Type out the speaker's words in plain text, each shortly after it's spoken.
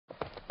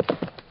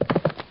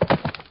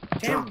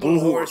damn bull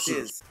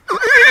horses.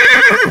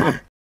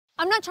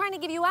 I'm not trying to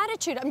give you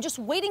attitude. I'm just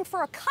waiting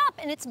for a cop,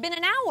 and it's been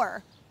an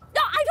hour.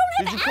 No, I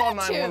don't have attitude. Did you call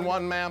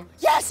 911, ma'am?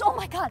 Yes, oh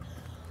my God.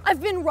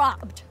 I've been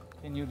robbed.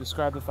 Can you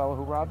describe the fellow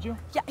who robbed you?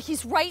 Yeah,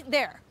 he's right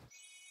there.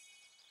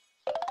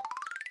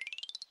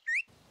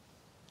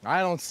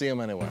 I don't see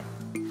him anywhere.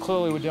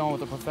 Clearly, we're dealing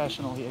with a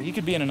professional here. He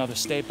could be in another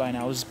state by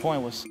now. This is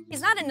pointless.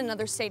 He's not in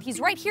another state. He's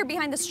right here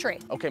behind this tree.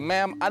 Okay,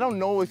 ma'am, I don't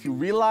know if you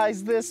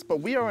realize this, but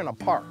we are in a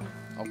park,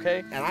 okay?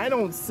 And I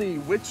don't see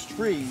which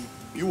tree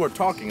you are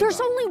talking There's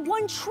about. only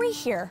one tree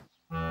here.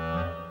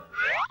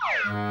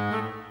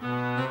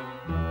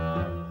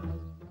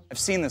 I've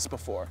seen this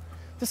before.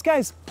 This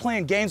guy's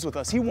playing games with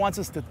us. He wants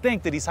us to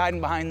think that he's hiding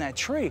behind that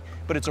tree,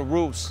 but it's a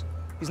ruse.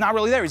 He's not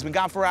really there. He's been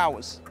gone for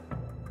hours.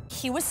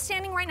 He was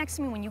standing right next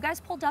to me when you guys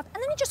pulled up,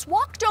 and then he just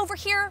walked over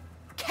here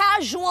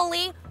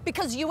casually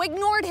because you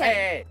ignored him.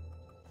 Hey,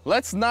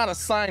 let's not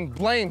assign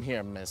blame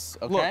here, miss,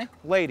 okay? Look,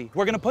 lady,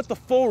 we're gonna put the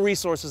full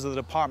resources of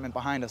the department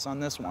behind us on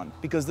this one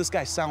because this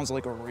guy sounds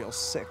like a real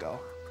sicko.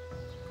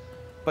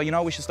 But you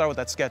know, we should start with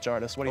that sketch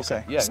artist. What do you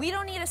say? Yeah. We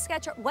don't need a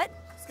sketch art. What?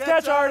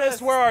 Sketch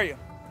artist, where are you?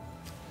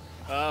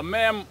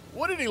 Ma'am,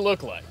 what did he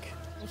look like?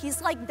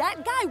 He's like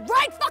that guy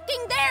right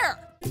fucking there.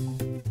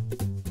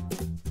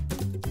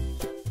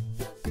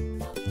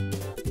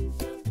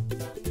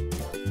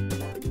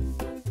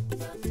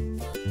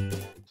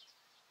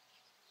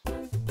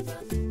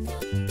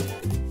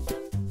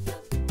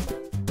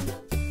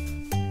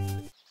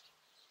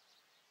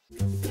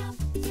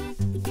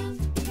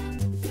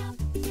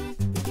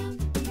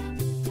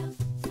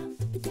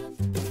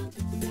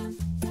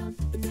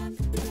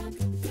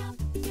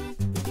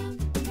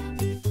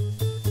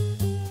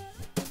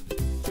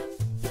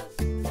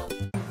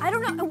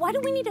 Why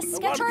do we need a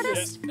sketch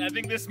artist? I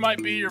think this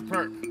might be your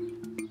perp.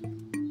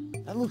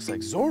 That looks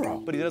like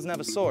Zorro. But he doesn't have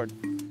a sword.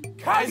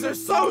 Kaiser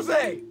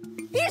Soze!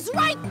 He's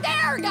right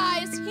there,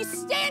 guys! He's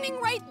standing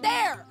right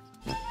there!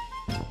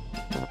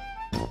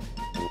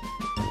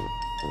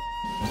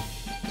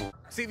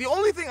 See, the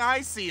only thing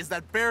I see is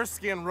that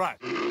bearskin rug.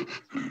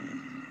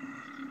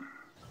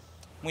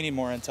 We need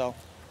more intel.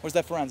 Where's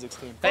that forensics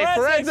team? Hey,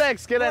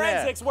 forensics, get in here.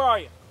 Forensics, where are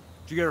you?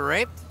 Did you get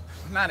raped?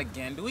 Not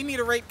again. Do we need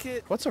a rape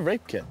kit? What's a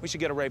rape kit? We should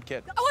get a rape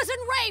kit. I wasn't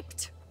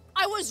raped!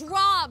 I was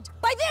robbed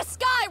by this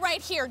guy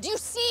right here. Do you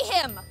see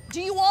him?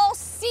 Do you all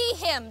see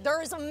him?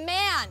 There is a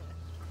man.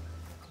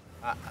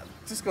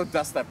 Just go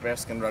dust that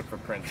bearskin rug for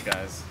Prince,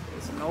 guys.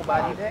 There's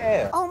nobody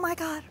there. Oh my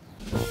God.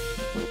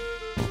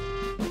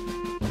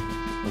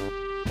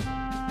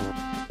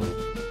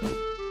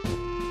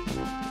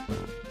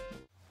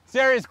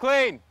 Serious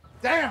clean.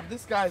 Damn,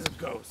 this guy's a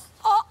ghost.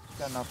 Oh,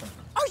 Got nothing.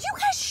 are you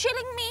guys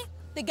shitting me?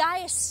 The guy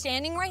is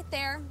standing right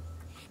there,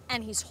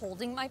 and he's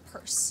holding my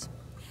purse.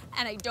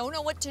 And I don't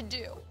know what to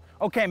do.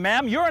 Okay,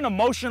 ma'am, you're an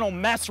emotional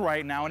mess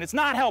right now, and it's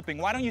not helping.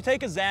 Why don't you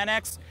take a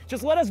Xanax?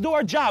 Just let us do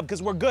our job,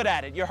 because we're good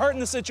at it. You're hurting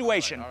the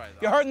situation.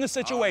 You're hurting the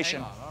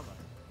situation.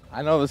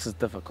 I know this is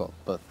difficult,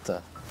 but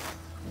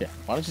yeah,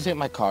 why don't you take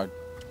my card?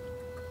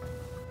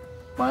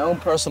 My own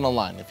personal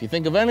line. If you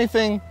think of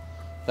anything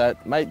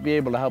that might be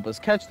able to help us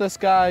catch this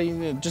guy, you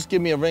know, just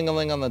give me a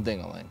ring-a-ling on the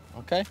ding-a-ling,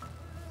 okay?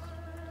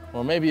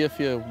 Or maybe if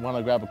you want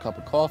to grab a cup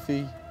of coffee,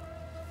 you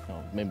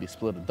know, maybe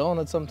split a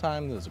donut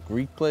sometime. There's a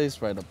Greek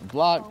place right up the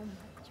block.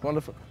 It's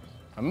wonderful.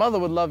 My mother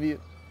would love you.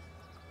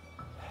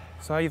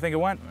 So how you think it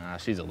went? Nah,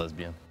 she's a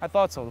lesbian. I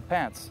thought so. The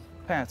pants.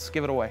 Pants.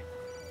 Give it away.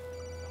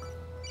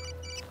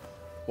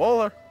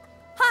 WOHLER.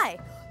 Hi,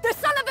 the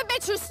son of a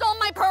bitch who stole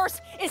my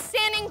purse is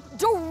standing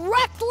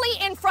directly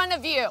in front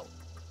of you.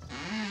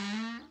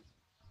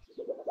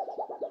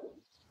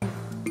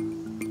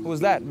 Who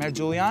was that? Mayor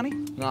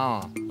Giuliani?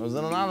 No, it was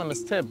an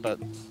anonymous tip, but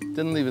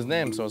didn't leave his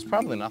name, so it's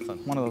probably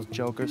nothing. One of those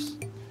jokers.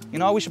 You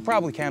know, we should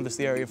probably canvass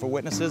the area for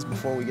witnesses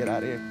before we get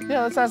out of here.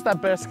 Yeah, let's ask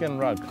that bearskin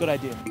rug. Good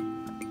idea.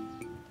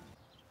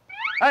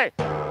 Hey!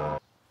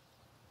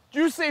 Do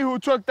you see who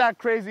took that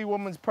crazy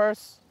woman's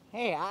purse?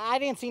 Hey, I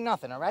didn't see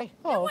nothing, all right?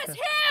 It was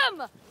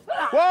him!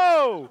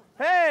 Whoa!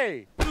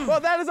 Hey!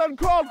 Well, that is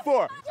uncalled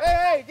for.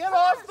 Hey, get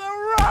off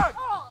the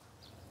rug!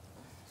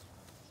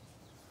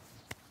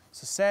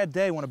 It's a sad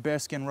day when a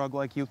bearskin rug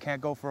like you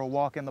can't go for a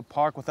walk in the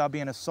park without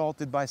being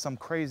assaulted by some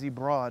crazy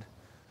broad.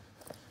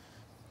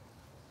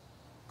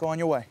 Go on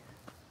your way.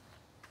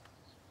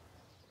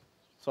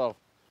 So,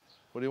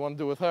 what do you want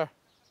to do with her?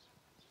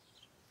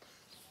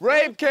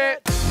 Rape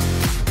kit!